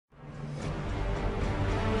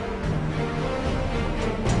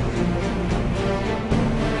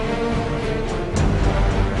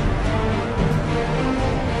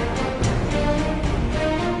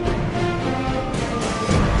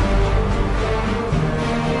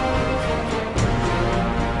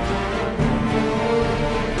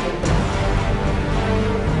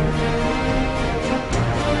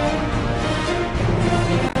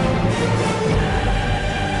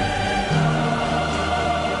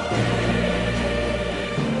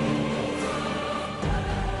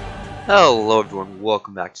Hello everyone,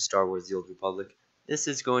 welcome back to Star Wars The Old Republic. This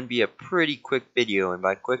is going to be a pretty quick video, and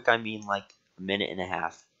by quick I mean like a minute and a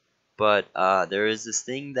half. But there is this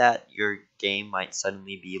thing that your game might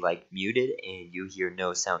suddenly be like muted and you hear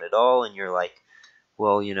no sound at all, and you're like,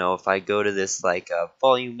 well, if I go to this like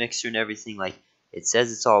volume mixer and everything, like it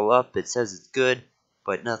says it's all up, it says it's good,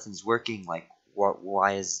 but nothing's working. Like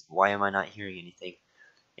why am I not hearing anything?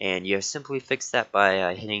 And you simply fix that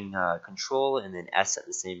by hitting Control and then S at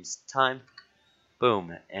the same time.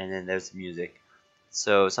 Boom, and then there's the music.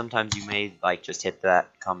 So sometimes you may like just hit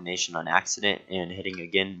that combination on accident, and hitting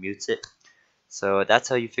again mutes it. So that's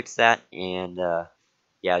how you fix that. And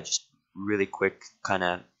yeah, just really quick kind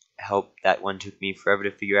of help. That one took me forever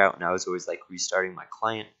to figure out, and I was always like restarting my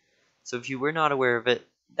client. So if you were not aware of it,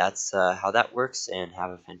 that's how that works. And have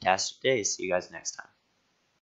a fantastic day. See you guys next time.